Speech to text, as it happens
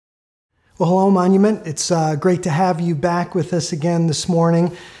Well, hello, Monument. It's great to have you back with us again this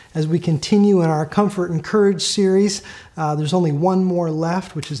morning as we continue in our Comfort and Courage series. There's only one more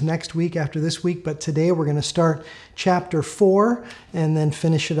left, which is next week after this week, but today we're going to start chapter 4 and then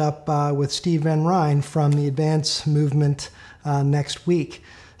finish it up with Steve Van Ryn from the Advance Movement next week.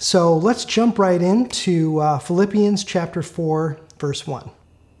 So let's jump right into Philippians chapter 4, verse 1.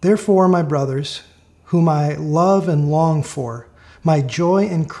 Therefore, my brothers, whom I love and long for, my joy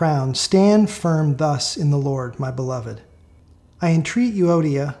and crown, stand firm thus in the Lord, my beloved. I entreat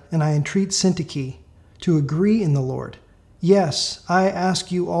Euodia and I entreat Syntyche to agree in the Lord. Yes, I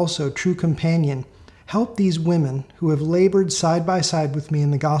ask you also, true companion, help these women who have labored side by side with me in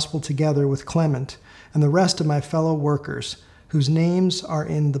the gospel together with Clement and the rest of my fellow workers, whose names are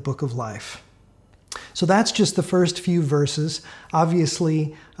in the book of life. So that's just the first few verses.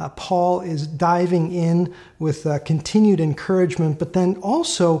 Obviously, Paul is diving in with continued encouragement, but then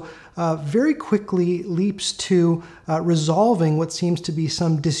also very quickly leaps to resolving what seems to be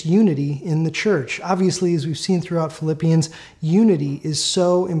some disunity in the church. Obviously, as we've seen throughout Philippians, unity is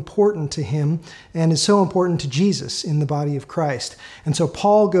so important to him and is so important to Jesus in the body of Christ. And so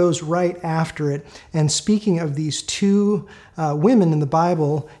Paul goes right after it. And speaking of these two women in the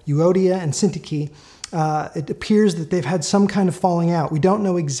Bible, Euodia and Syntyche, it appears that they've had some kind of falling out. We don't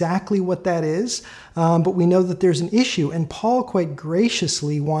know exactly what that is, but we know that there's an issue. And Paul quite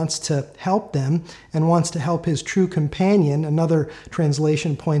graciously wants to help them and wants to help his true companion. Another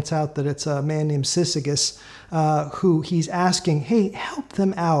translation points out that it's a man named Syzygus, who he's asking, hey, help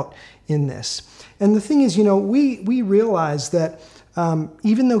them out in this. And the thing is, we realize that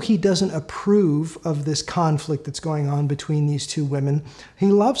even though he doesn't approve of this conflict that's going on between these two women, he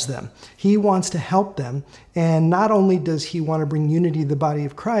loves them. He wants to help them. And not only does he want to bring unity to the body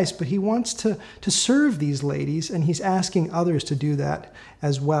of Christ, but he wants to serve these ladies, and he's asking others to do that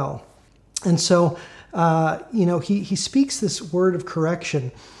as well. And so, he speaks this word of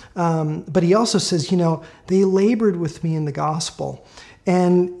correction, but he also says, they labored with me in the gospel.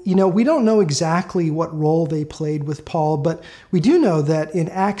 And, we don't know exactly what role they played with Paul, but we do know that in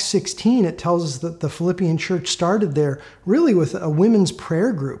Acts 16, it tells us that the Philippian church started there really with a women's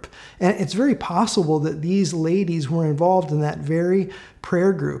prayer group. And it's very possible that these ladies were involved in that very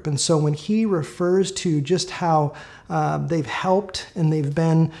prayer group. And so when he refers to just how they've helped and they've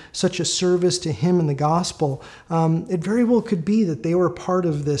been such a service to him in the gospel, it very well could be that they were part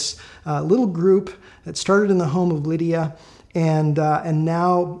of this little group that started in the home of Lydia and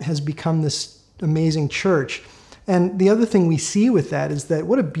now has become this amazing church. And the other thing we see with that is that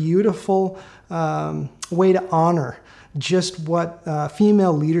what a beautiful way to honor just what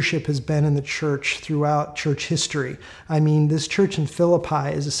female leadership has been in the church throughout church history. I mean, this church in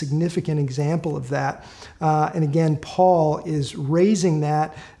Philippi is a significant example of that. And again, Paul is raising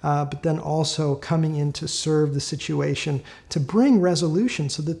that, but then also coming in to serve the situation, to bring resolution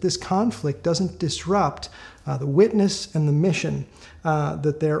so that this conflict doesn't disrupt the witness and the mission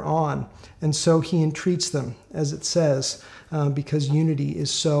that they're on. And so he entreats them, as it says, because unity is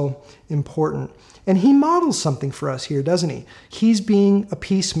so important. And he models something for us here, doesn't he? He's being a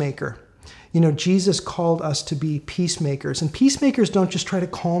peacemaker. Jesus called us to be peacemakers. And peacemakers don't just try to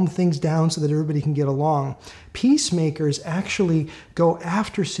calm things down so that everybody can get along. Peacemakers actually go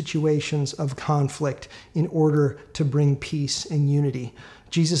after situations of conflict in order to bring peace and unity.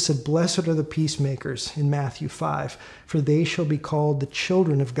 Jesus said, "Blessed are the peacemakers," in Matthew 5, "for they shall be called the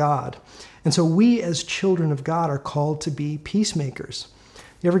children of God." And so we as children of God are called to be peacemakers.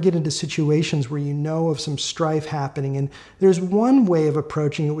 You ever get into situations where you know of some strife happening, and there's one way of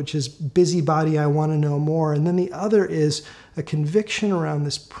approaching it, which is busybody, I want to know more. And then the other is a conviction around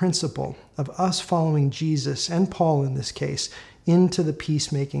this principle of us following Jesus, and Paul in this case, into the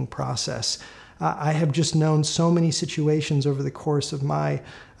peacemaking process. I have just known so many situations over the course of my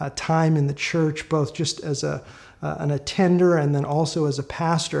time in the church, both just as an attender and then also as a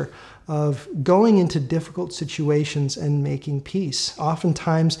pastor, of going into difficult situations and making peace.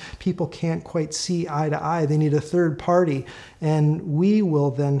 Oftentimes, people can't quite see eye to eye. They need a third party, and we will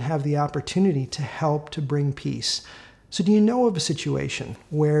then have the opportunity to help to bring peace. So do you know of a situation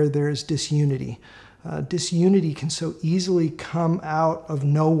where there's disunity? Disunity can so easily come out of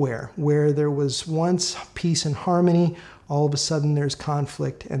nowhere, where there was once peace and harmony, all of a sudden there's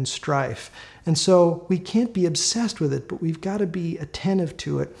conflict and strife. And so we can't be obsessed with it, but we've got to be attentive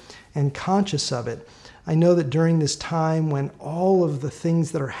to it and conscious of it. I know that during this time when all of the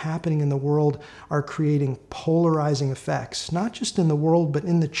things that are happening in the world are creating polarizing effects, not just in the world, but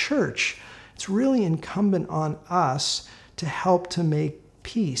in the church, it's really incumbent on us to help to make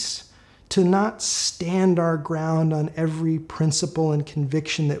peace, to not stand our ground on every principle and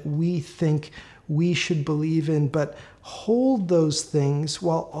conviction that we think we should believe in, but hold those things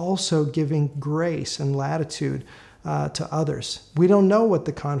while also giving grace and latitude to others. We don't know what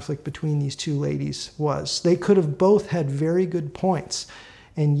the conflict between these two ladies was. They could have both had very good points,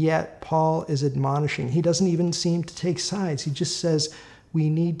 and yet Paul is admonishing. He doesn't even seem to take sides. He just says, we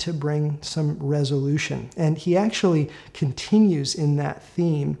need to bring some resolution. And he actually continues in that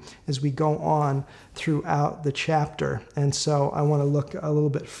theme as we go on throughout the chapter. And so I want to look a little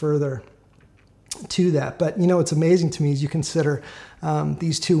bit further to that. But it's amazing to me as you consider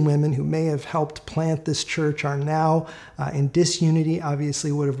these two women who may have helped plant this church are now in disunity,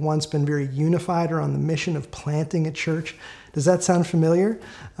 obviously would have once been very unified around the mission of planting a church. Does that sound familiar?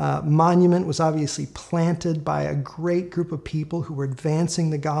 Monument was obviously planted by a great group of people who were advancing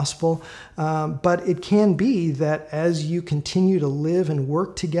the gospel, but it can be that as you continue to live and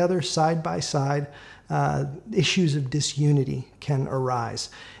work together side by side, issues of disunity can arise.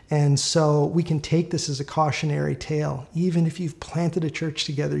 And so we can take this as a cautionary tale. Even if you've planted a church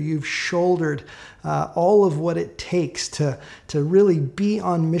together, you've shouldered all of what it takes to really be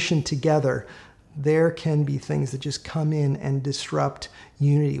on mission together, there can be things that just come in and disrupt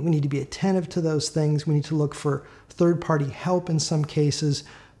unity. We need to be attentive to those things. We need to look for third-party help in some cases,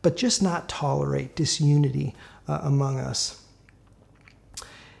 but just not tolerate disunity among us.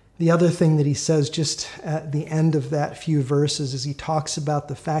 The other thing that he says just at the end of that few verses is he talks about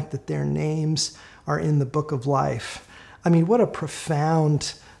the fact that their names are in the book of life. I mean, what a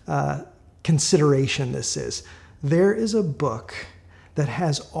profound consideration this is. There is a book that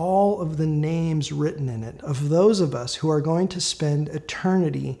has all of the names written in it of those of us who are going to spend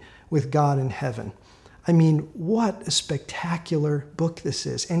eternity with God in heaven. I mean, what a spectacular book this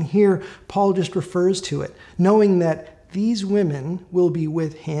is. And here, Paul just refers to it, knowing that these women will be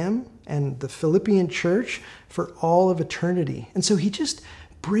with him and the Philippian church for all of eternity. And so he just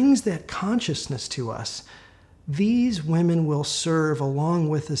brings that consciousness to us. These women will serve along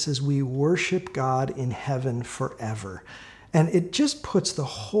with us as we worship God in heaven forever. And it just puts the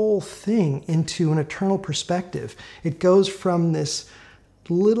whole thing into an eternal perspective. It goes from this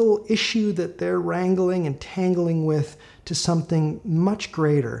little issue that they're wrangling and tangling with to something much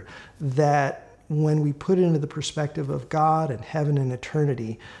greater that, when we put it into the perspective of God and heaven and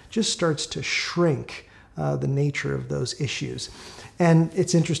eternity, just starts to shrink the nature of those issues. And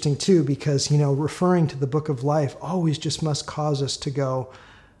it's interesting too, because, referring to the book of life always just must cause us to go,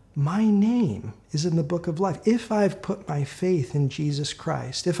 my name is in the book of life. If I've put my faith in Jesus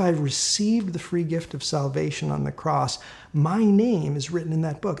Christ, if I've received the free gift of salvation on the cross, my name is written in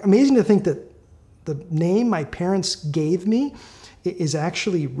that book. Amazing to think that the name my parents gave me is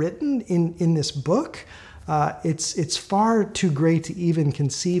actually written in this book. It's far too great to even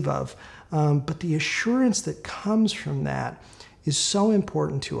conceive of. But the assurance that comes from that is so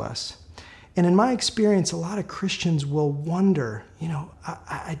important to us. And in my experience, a lot of Christians will wonder,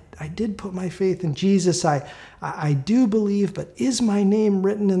 I did put my faith in Jesus. I do believe, but is my name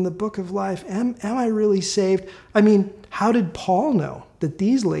written in the book of life? Am I really saved? I mean, how did Paul know that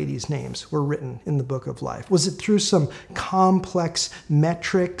these ladies' names were written in the book of life? Was it through some complex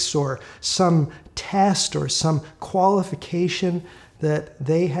metrics or some test or some qualification that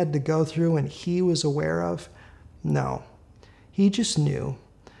they had to go through and he was aware of? No. He just knew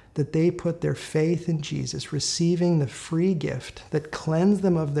that they put their faith in Jesus, receiving the free gift that cleansed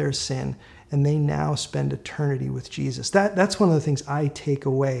them of their sin, and they now spend eternity with Jesus. That's one of the things I take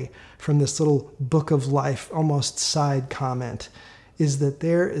away from this little book of life, almost side comment, is that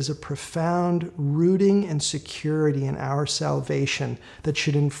there is a profound rooting and security in our salvation that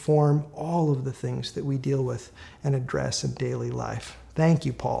should inform all of the things that we deal with and address in daily life. Thank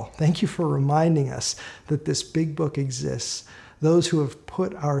you, Paul. Thank you for reminding us that this big book exists. Those who have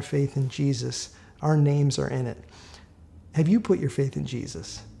put our faith in Jesus, our names are in it. Have you put your faith in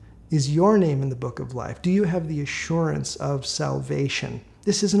Jesus? Is your name in the book of life? Do you have the assurance of salvation?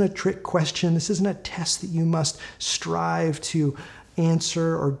 This isn't a trick question. This isn't a test that you must strive to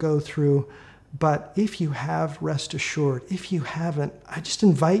answer or go through. But if you have, rest assured. If you haven't, I just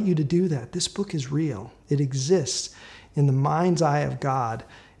invite you to do that. This book is real. It exists in the mind's eye of God,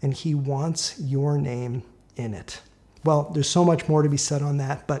 and he wants your name in it. Well, there's so much more to be said on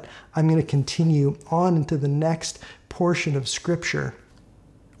that, but I'm going to continue on into the next portion of Scripture.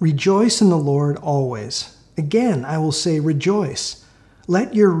 Rejoice in the Lord always. Again, I will say rejoice.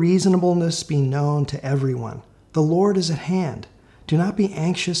 Let your reasonableness be known to everyone. The Lord is at hand. Do not be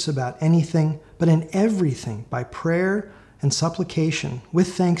anxious about anything, but in everything, by prayer and supplication,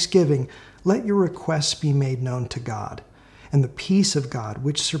 with thanksgiving, let your requests be made known to God. And the peace of God,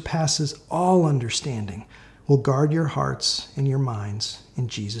 which surpasses all understanding, will guard your hearts and your minds in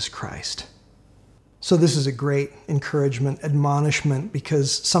Jesus Christ. So this is a great encouragement, admonishment,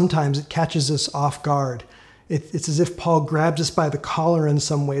 because sometimes it catches us off guard. It's as if Paul grabs us by the collar in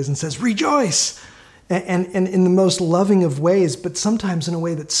some ways and says, rejoice! And in the most loving of ways, but sometimes in a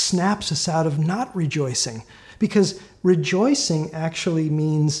way that snaps us out of not rejoicing. Because rejoicing actually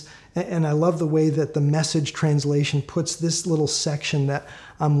means, and I love the way that the Message translation puts this little section that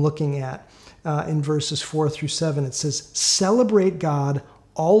I'm looking at in verses 4 through 7. It says, celebrate God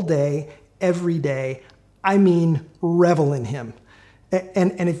all day, every day. I mean, revel in him.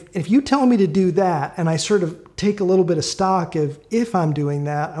 And if you tell me to do that, and I sort of take a little bit of stock of if I'm doing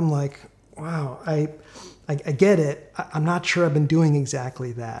that, I'm like, wow, I get it. I'm not sure I've been doing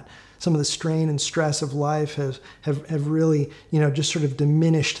exactly that. Some of the strain and stress of life have really, just sort of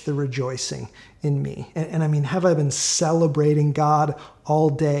diminished the rejoicing in me. And I mean, have I been celebrating God all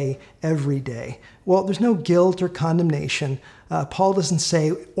day, every day? Well, there's no guilt or condemnation. Paul doesn't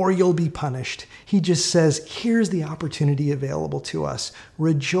say, or you'll be punished. He just says, here's the opportunity available to us.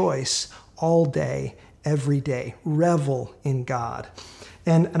 Rejoice all day, every day. Revel in God.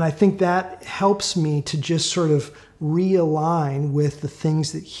 And I think that helps me to just sort of realign with the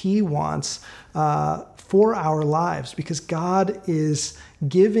things that he wants for our lives, because God is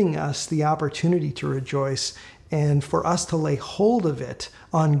giving us the opportunity to rejoice, and for us to lay hold of it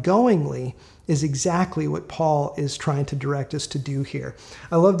ongoingly is exactly what Paul is trying to direct us to do here.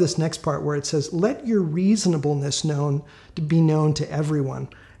 I love this next part where it says, let your reasonableness be known to everyone.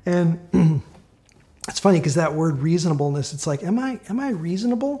 And it's funny because that word reasonableness, it's like, am I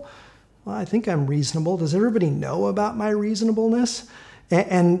reasonable? Well, I think I'm reasonable. Does everybody know about my reasonableness?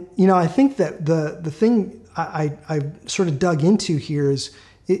 And I think that the thing I sort of dug into here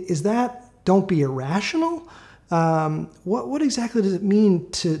is that don't be irrational. What exactly does it mean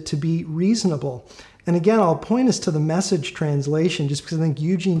to be reasonable? And again, I'll point us to the Message translation just because I think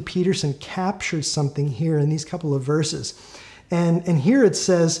Eugene Peterson captures something here in these couple of verses. And here it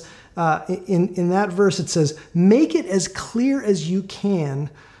says, in that verse, it says, make it as clear as you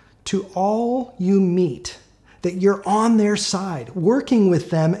can to all you meet that you're on their side, working with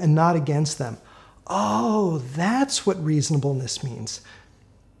them and not against them. Oh, that's what reasonableness means.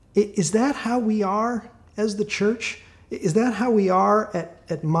 Is that how we are as the church? Is that how we are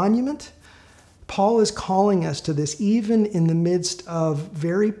at Monument? Paul is calling us to this even in the midst of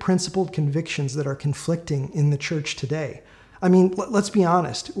very principled convictions that are conflicting in the church today. I mean, let's be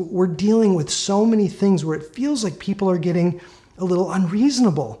honest. We're dealing with so many things where it feels like people are getting a little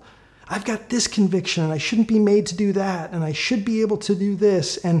unreasonable. I've got this conviction and I shouldn't be made to do that, and I should be able to do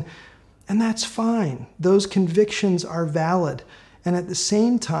this, and that's fine. Those convictions are valid. And at the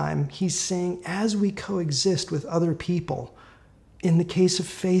same time, he's saying, as we coexist with other people, in the case of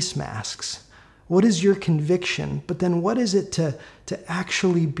face masks, what is your conviction? But then what is it to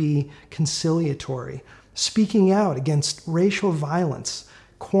actually be conciliatory? Speaking out against racial violence,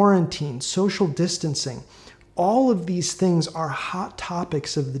 quarantine, social distancing. All of these things are hot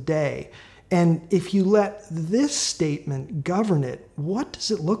topics of the day. And if you let this statement govern it, what does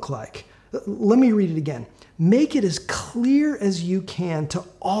it look like? Let me read it again. Make it as clear as you can to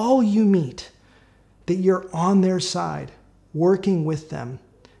all you meet that you're on their side, working with them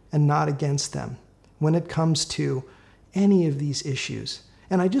and not against them when it comes to any of these issues.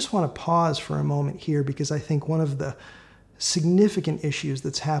 And I just want to pause for a moment here, because I think one of the significant issues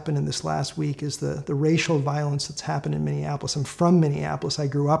that's happened in this last week is the racial violence that's happened in Minneapolis. I'm from Minneapolis. I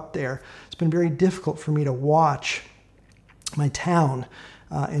grew up there. It's been very difficult for me to watch my town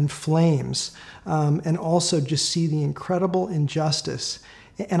in flames, and also just see the incredible injustice.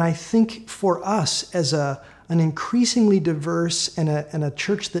 And I think for us as an increasingly diverse and a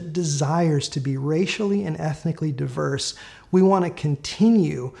church that desires to be racially and ethnically diverse, we want to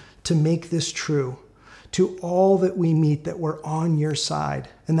continue to make this true to all that we meet, that we're on your side.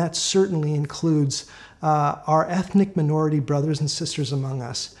 And that certainly includes our ethnic minority brothers and sisters among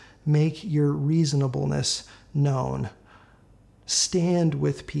us. Make your reasonableness known. Stand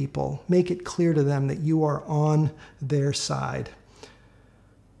with people. Make it clear to them that you are on their side.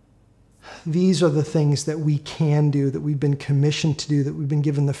 These are the things that we can do, that we've been commissioned to do, that we've been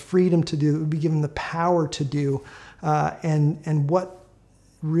given the freedom to do, that we've been given the power to do, and what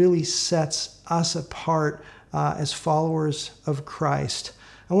really sets us apart as followers of Christ.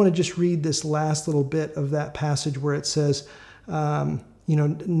 I want to just read this last little bit of that passage where it says,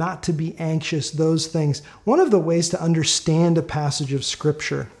 not to be anxious, those things. One of the ways to understand a passage of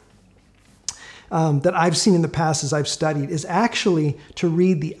Scripture that I've seen in the past as I've studied is actually to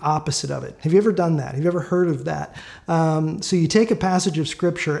read the opposite of it. Have you ever done that? Have you ever heard of that? So you take a passage of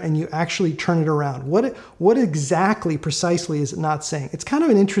Scripture and you actually turn it around. What exactly, precisely is it not saying? It's kind of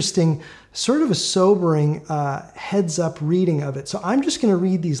an interesting, sort of a sobering heads up reading of it. So I'm just going to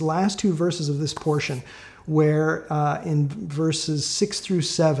read these last two verses of this portion where in verses 6 through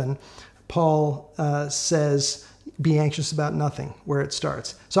 7, Paul says, be anxious about nothing, where it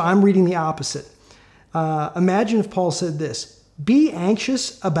starts. So I'm reading the opposite. Imagine if Paul said this, be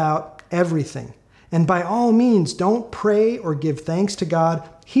anxious about everything. And by all means, don't pray or give thanks to God.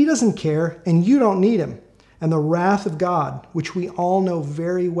 He doesn't care, and you don't need him. And the wrath of God, which we all know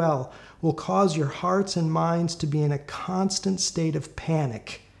very well, will cause your hearts and minds to be in a constant state of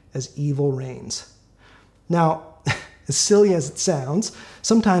panic as evil reigns. Now, as silly as it sounds,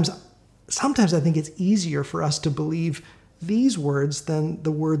 sometimes I think it's easier for us to believe these words than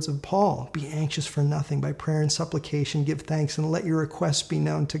the words of Paul. Be anxious for nothing. By prayer and supplication, give thanks and let your requests be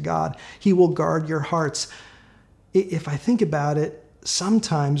known to God. He will guard your hearts. If I think about it,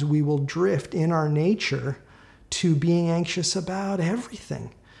 sometimes we will drift in our nature to being anxious about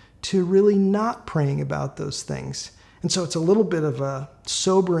everything, to really not praying about those things. And so it's a little bit of a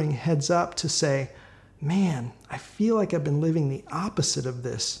sobering heads up to say, man, I feel like I've been living the opposite of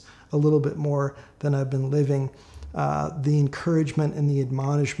this a little bit more than I've been living the encouragement and the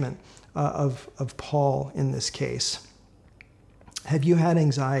admonishment of Paul in this case. Have you had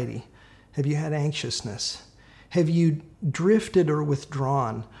anxiety? Have you had anxiousness? Have you drifted or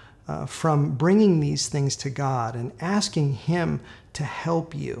withdrawn from bringing these things to God and asking Him to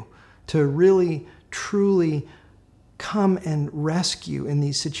help you, to really, truly come and rescue in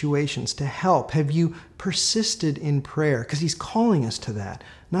these situations, to help? Have you persisted in prayer? Because He's calling us to that,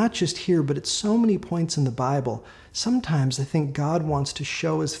 not just here, but at so many points in the Bible. Sometimes I think God wants to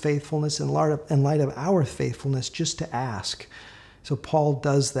show His faithfulness in light of our faithfulness just to ask. So Paul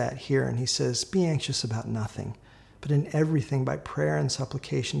does that here, and he says, be anxious about nothing, but in everything by prayer and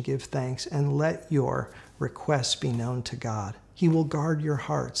supplication give thanks, and let your requests be known to God. He will guard your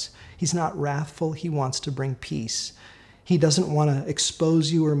hearts. He's not wrathful. He wants to bring peace. He doesn't want to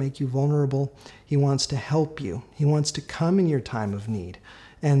expose you or make you vulnerable. He wants to help you. He wants to come in your time of need.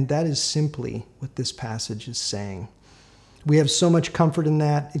 And that is simply what this passage is saying. We have so much comfort in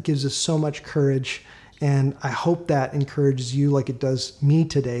that. It gives us so much courage. And I hope that encourages you like it does me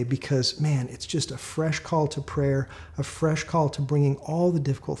today, because, man, it's just a fresh call to prayer, a fresh call to bringing all the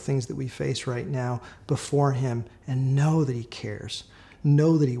difficult things that we face right now before Him, and know that He cares,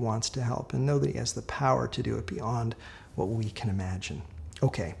 know that He wants to help, and know that He has the power to do it beyond what we can imagine.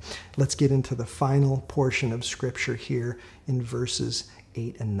 Okay, let's get into the final portion of Scripture here in verses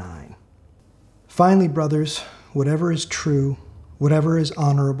 8 and 9. Finally, brothers, whatever is true, whatever is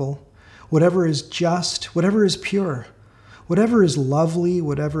honorable, whatever is just, whatever is pure, whatever is lovely,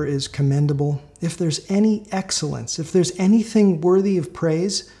 whatever is commendable, if there's any excellence, if there's anything worthy of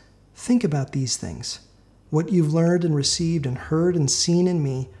praise, think about these things. What you've learned and received and heard and seen in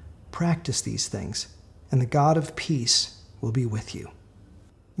me, practice these things, and the God of peace will be with you.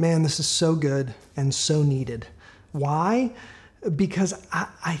 Man, this is so good and so needed. Why? Because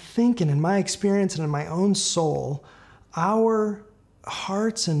I think, and in my experience and in my own soul, our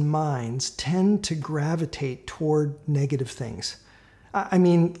hearts and minds tend to gravitate toward negative things. I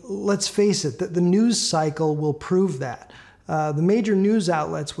mean, let's face it, the news cycle will prove that. The major news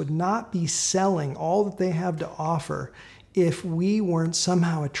outlets would not be selling all that they have to offer if we weren't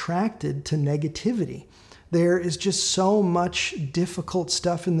somehow attracted to negativity. There is just so much difficult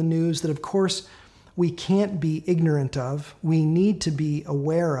stuff in the news that, of course, we can't be ignorant of. We need to be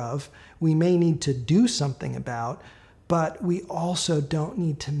aware of. We may need to do something about. But we also don't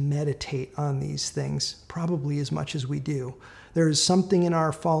need to meditate on these things probably as much as we do. There is something in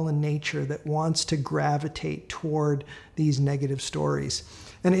our fallen nature that wants to gravitate toward these negative stories.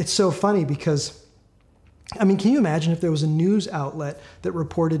 And it's so funny because, I mean, can you imagine if there was a news outlet that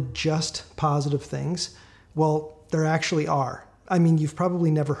reported just positive things? Well, there actually are. I mean, you've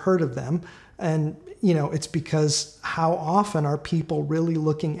probably never heard of them. And, you know, it's because how often are people really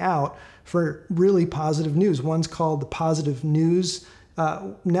looking out for really positive news? One's called the Positive News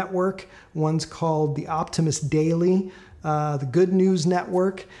Network. One's called the Optimist Daily, the Good News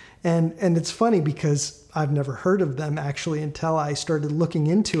Network. And it's funny because I've never heard of them actually until I started looking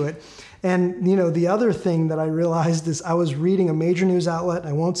into it. And, you know, the other thing that I realized is I was reading a major news outlet.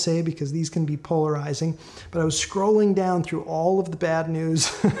 I won't say because these can be polarizing, but I was scrolling down through all of the bad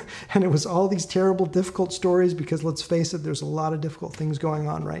news and it was all these terrible, difficult stories because let's face it, there's a lot of difficult things going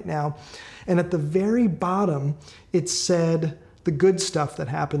on right now. And at the very bottom, it said, the good stuff that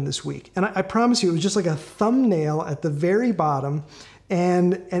happened this week. And I promise you, it was just like a thumbnail at the very bottom.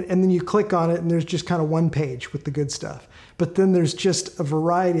 And then you click on it and there's just kind of one page with the good stuff. But then there's just a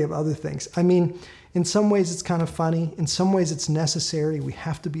variety of other things. I mean, in some ways it's kind of funny. In some ways it's necessary. We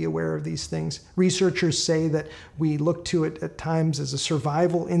have to be aware of these things. Researchers say that we look to it at times as a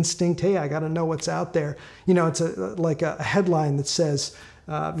survival instinct. Hey, I got to know what's out there. You know, it's like a headline that says,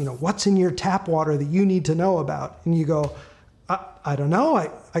 what's in your tap water that you need to know about? And you go, I don't know.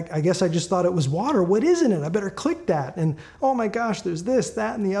 I guess I just thought it was water. What is in it? I better click that. And oh my gosh, there's this,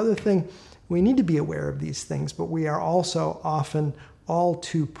 that, and the other thing. We need to be aware of these things, but we are also often all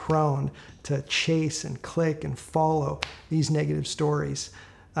too prone to chase and click and follow these negative stories.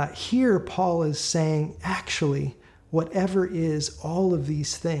 Here, Paul is saying, actually, whatever is all of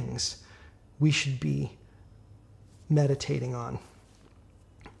these things, we should be meditating on.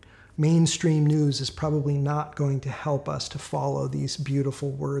 Mainstream news is probably not going to help us to follow these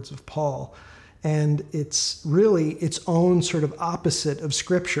beautiful words of Paul. And it's really its own sort of opposite of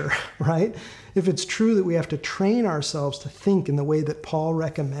Scripture, right? If it's true that we have to train ourselves to think in the way that Paul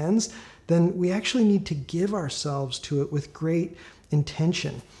recommends, then we actually need to give ourselves to it with great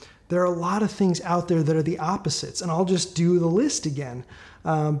intention. There are a lot of things out there that are the opposites, and I'll just do the list again.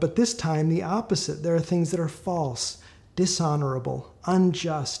 But this time, the opposite. There are things that are false, dishonorable,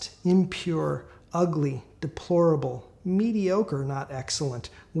 unjust, impure, ugly, deplorable, mediocre, not excellent,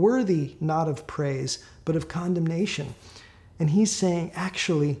 worthy not of praise, but of condemnation. And he's saying,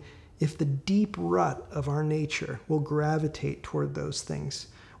 actually, if the deep rut of our nature will gravitate toward those things,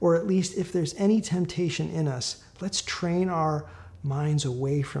 or at least if there's any temptation in us, let's train our minds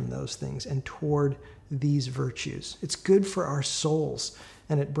away from those things and toward these virtues. It's good for our souls,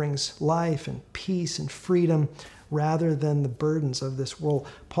 and it brings life and peace and freedom rather than the burdens of this world.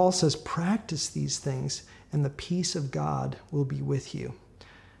 Paul says, practice these things, and the peace of God will be with you.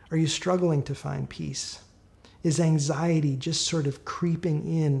 Are you struggling to find peace? Is anxiety just sort of creeping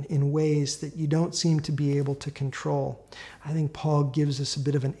in ways that you don't seem to be able to control? I think Paul gives us a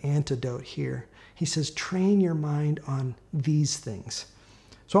bit of an antidote here. He says, train your mind on these things.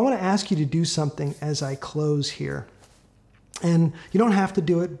 So I want to ask you to do something as I close here. And you don't have to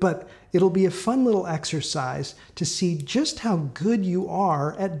do it, but it'll be a fun little exercise to see just how good you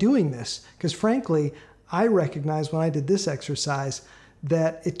are at doing this. Because frankly, I recognized when I did this exercise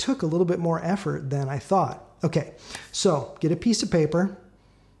that it took a little bit more effort than I thought. Okay, so get a piece of paper.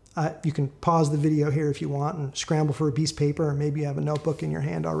 You can pause the video here if you want and scramble for a piece of paper, or maybe you have a notebook in your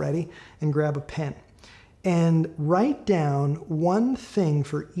hand already, and grab a pen. And write down one thing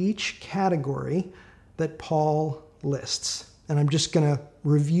for each category that Paul lists. And I'm just going to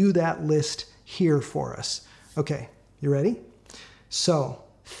review that list here for us. Okay, you ready? So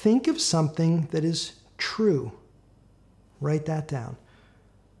think of something that is true. Write that down.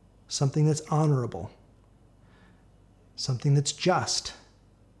 Something that's honorable. Something that's just.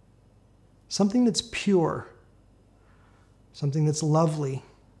 Something that's pure. Something that's lovely.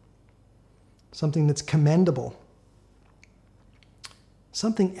 Something that's commendable.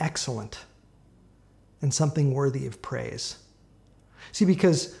 Something excellent. And something worthy of praise. See,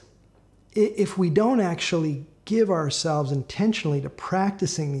 because if we don't actually give ourselves intentionally to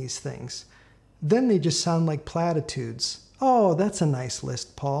practicing these things, then they just sound like platitudes. Oh, that's a nice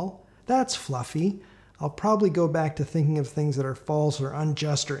list, Paul. That's fluffy. I'll probably go back to thinking of things that are false or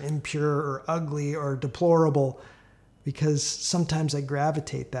unjust or impure or ugly or deplorable, because sometimes I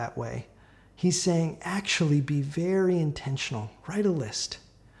gravitate that way. He's saying, actually be very intentional. Write a list.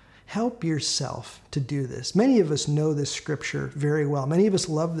 Help yourself to do this. Many of us know this scripture very well. Many of us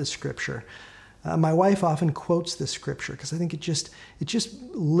love this scripture. My wife often quotes this scripture because I think it just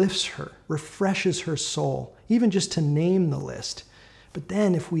lifts her, refreshes her soul, even just to name the list. But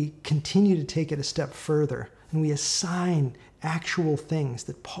then if we continue to take it a step further and we assign actual things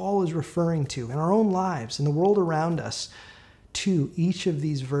that Paul is referring to in our own lives, in the world around us, to each of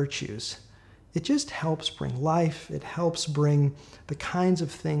these virtues, it just helps bring life. It helps bring the kinds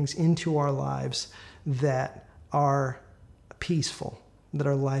of things into our lives that are peaceful, that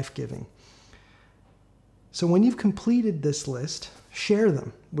are life-giving. So when you've completed this list, share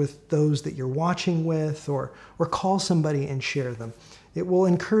them with those that you're watching with, or call somebody and share them. It will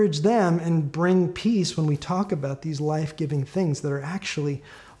encourage them and bring peace when we talk about these life-giving things that are actually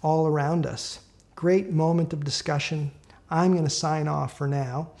all around us. Great moment of discussion. I'm going to sign off for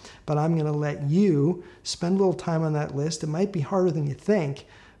now, but I'm going to let you spend a little time on that list. It might be harder than you think,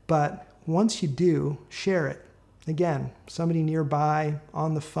 but once you do, share it. Again, somebody nearby,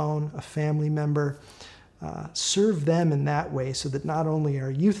 on the phone, a family member. Serve them in that way so that not only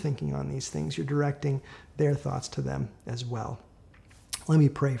are you thinking on these things, you're directing their thoughts to them as well. Let me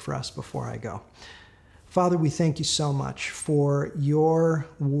pray for us before I go. Father, we thank you so much for your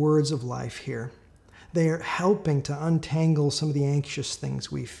words of life here. They are helping to untangle some of the anxious things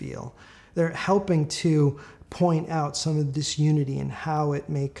we feel. They're helping to point out some of the disunity and how it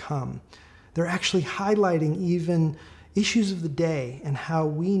may come. They're actually highlighting even issues of the day and how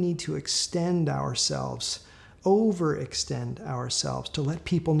we need to extend ourselves, overextend ourselves to let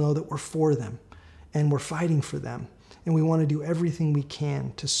people know that we're for them and we're fighting for them and we want to do everything we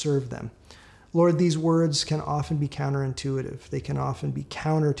can to serve them. Lord, these words can often be counterintuitive. They can often be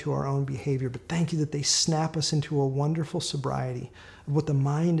counter to our own behavior, but thank you that they snap us into a wonderful sobriety of what the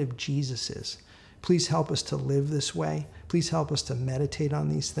mind of Jesus is. Please help us to live this way. Please help us to meditate on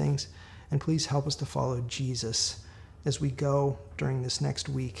these things. And please help us to follow Jesus as we go during this next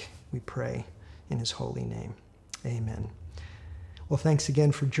week, we pray in his holy name. Amen. Well, thanks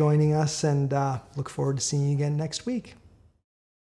again for joining us, and look forward to seeing you again next week.